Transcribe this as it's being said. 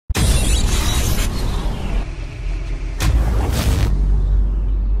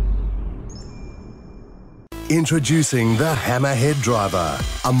Introducing the Hammerhead Driver,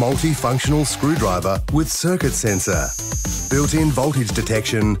 a multifunctional screwdriver with circuit sensor. Built-in voltage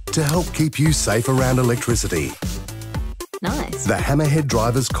detection to help keep you safe around electricity. Nice. The Hammerhead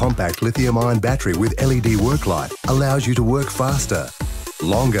Driver's compact lithium-ion battery with LED work light allows you to work faster,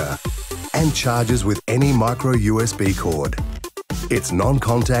 longer, and charges with any micro USB cord. Its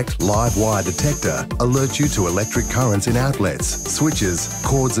non-contact live wire detector alerts you to electric currents in outlets, switches,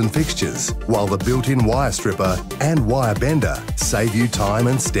 cords and fixtures, while the built-in wire stripper and wire bender save you time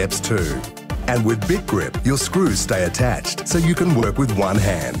and steps too. And with Bit Grip, your screws stay attached so you can work with one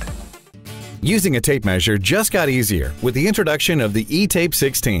hand. Using a tape measure just got easier with the introduction of the eTape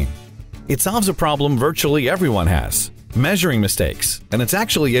 16. It solves a problem virtually everyone has: measuring mistakes, and it's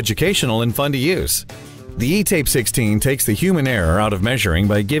actually educational and fun to use. The eTape 16 takes the human error out of measuring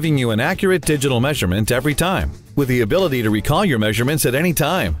by giving you an accurate digital measurement every time, with the ability to recall your measurements at any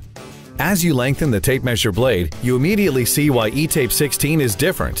time. As you lengthen the tape measure blade, you immediately see why eTape 16 is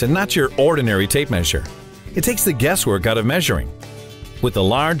different and not your ordinary tape measure. It takes the guesswork out of measuring. With the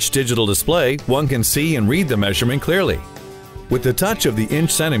large digital display, one can see and read the measurement clearly. With the touch of the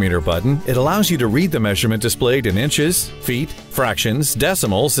inch-centimeter button, it allows you to read the measurement displayed in inches, feet, fractions,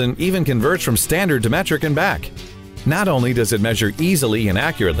 decimals, and even converts from standard to metric and back. Not only does it measure easily and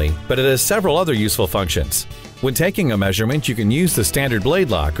accurately, but it has several other useful functions. When taking a measurement, you can use the standard blade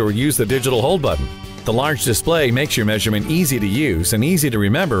lock or use the digital hold button. The large display makes your measurement easy to use and easy to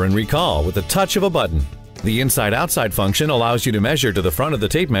remember and recall with the touch of a button. The inside-outside function allows you to measure to the front of the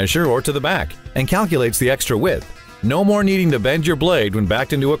tape measure or to the back and calculates the extra width. No more needing to bend your blade when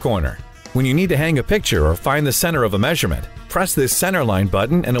backed into a corner. When you need to hang a picture or find the center of a measurement, press this center line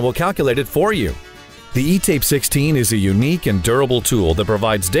button and it will calculate it for you. The eTape 16 is a unique and durable tool that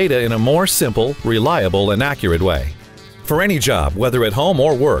provides data in a more simple, reliable, and accurate way. For any job, whether at home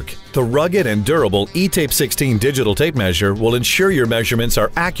or work, the rugged and durable eTape 16 digital tape measure will ensure your measurements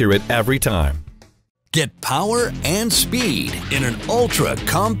are accurate every time. Get power and speed in an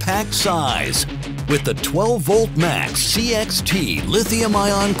ultra-compact size with the 12-volt max CXT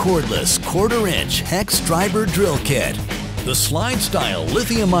lithium-ion cordless 1/4-inch hex driver drill kit, the slide-style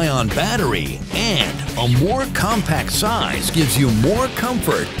lithium-ion battery, and a more compact size gives you more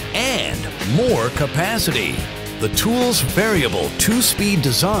comfort and more capacity. The tool's variable 2-speed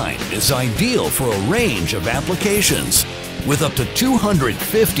design is ideal for a range of applications. With up to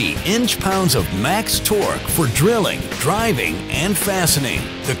 250 inch-pounds of max torque for drilling, driving, and fastening.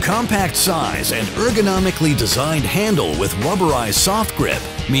 The compact size and ergonomically designed handle with rubberized soft grip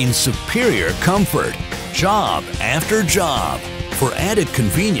means superior comfort, job after job. For added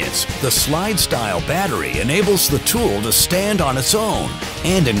convenience, the slide-style battery enables the tool to stand on its own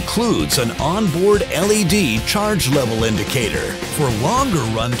and includes an onboard LED charge level indicator. For longer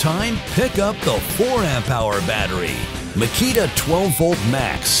runtime, pick up the 4-amp-hour battery. Makita 12-volt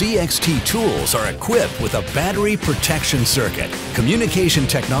max CXT tools are equipped with a battery protection circuit, communication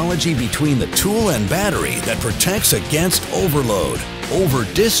technology between the tool and battery that protects against overload,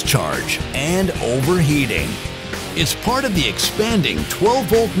 over-discharge, and overheating. It's part of the expanding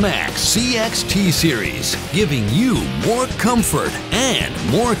 12-volt max CXT series, giving you more comfort and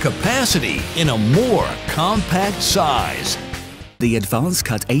more capacity in a more compact size. The Advanced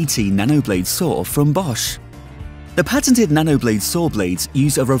Cut 18 nanoblade saw from Bosch. The patented nanoblade saw blades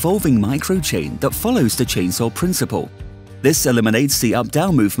use a revolving microchain that follows the chainsaw principle. This eliminates the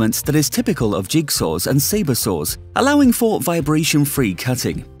up-down movement that is typical of jigsaws and saber saws, allowing for vibration-free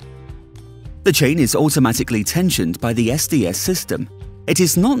cutting. The chain is automatically tensioned by the SDS system. It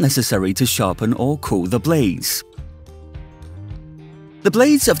is not necessary to sharpen or cool the blades. The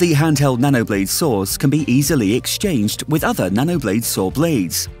blades of the handheld nanoblade saws can be easily exchanged with other nanoblade saw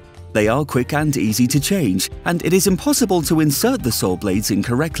blades. They are quick and easy to change, and it is impossible to insert the saw blades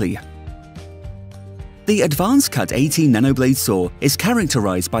incorrectly. The Advanced Cut 18 nanoblade saw is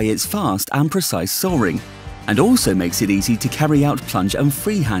characterized by its fast and precise sawing, and also makes it easy to carry out plunge and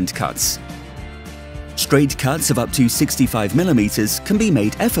freehand cuts. Straight cuts of up to 65 mm can be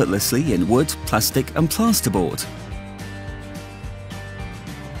made effortlessly in wood, plastic, and plasterboard.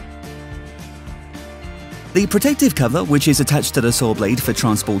 The protective cover, which is attached to the saw blade for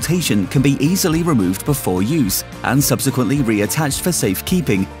transportation, can be easily removed before use and subsequently reattached for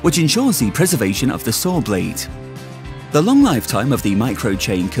safekeeping, which ensures the preservation of the saw blade. The long lifetime of the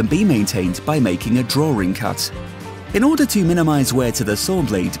microchain can be maintained by making a drawing cut. In order to minimize wear to the saw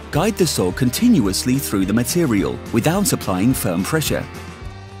blade, guide the saw continuously through the material without applying firm pressure.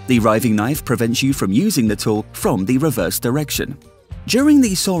 The riving knife prevents you from using the tool from the reverse direction. During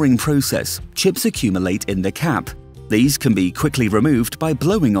the sawing process, chips accumulate in the cap. These can be quickly removed by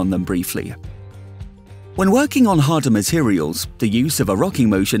blowing on them briefly. When working on harder materials, the use of a rocking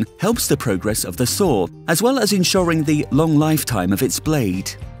motion helps the progress of the saw, as well as ensuring the long lifetime of its blade.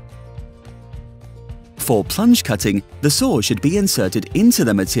 For plunge cutting, the saw should be inserted into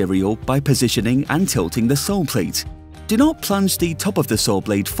the material by positioning and tilting the sole plate. Do not plunge the top of the saw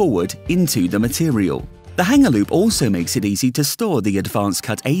blade forward into the material. The hanger loop also makes it easy to store the Advanced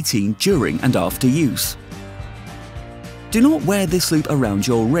Cut 18 during and after use. Do not wear this loop around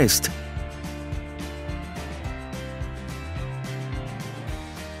your wrist.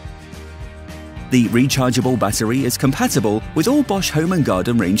 The rechargeable battery is compatible with all Bosch Home &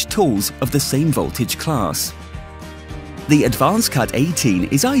 Garden range tools of the same voltage class. The Advanced Cut 18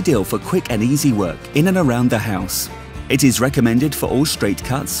 is ideal for quick and easy work in and around the house. It is recommended for all straight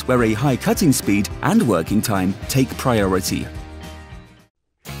cuts where a high cutting speed and working time take priority.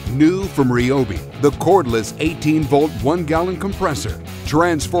 New from Ryobi, the cordless 18-volt 1-gallon compressor.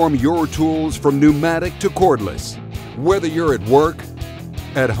 Transform your tools from pneumatic to cordless. Whether you're at work,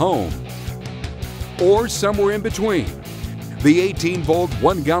 at home, or somewhere in between, the 18-volt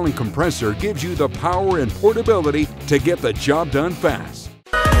 1-gallon compressor gives you the power and portability to get the job done fast.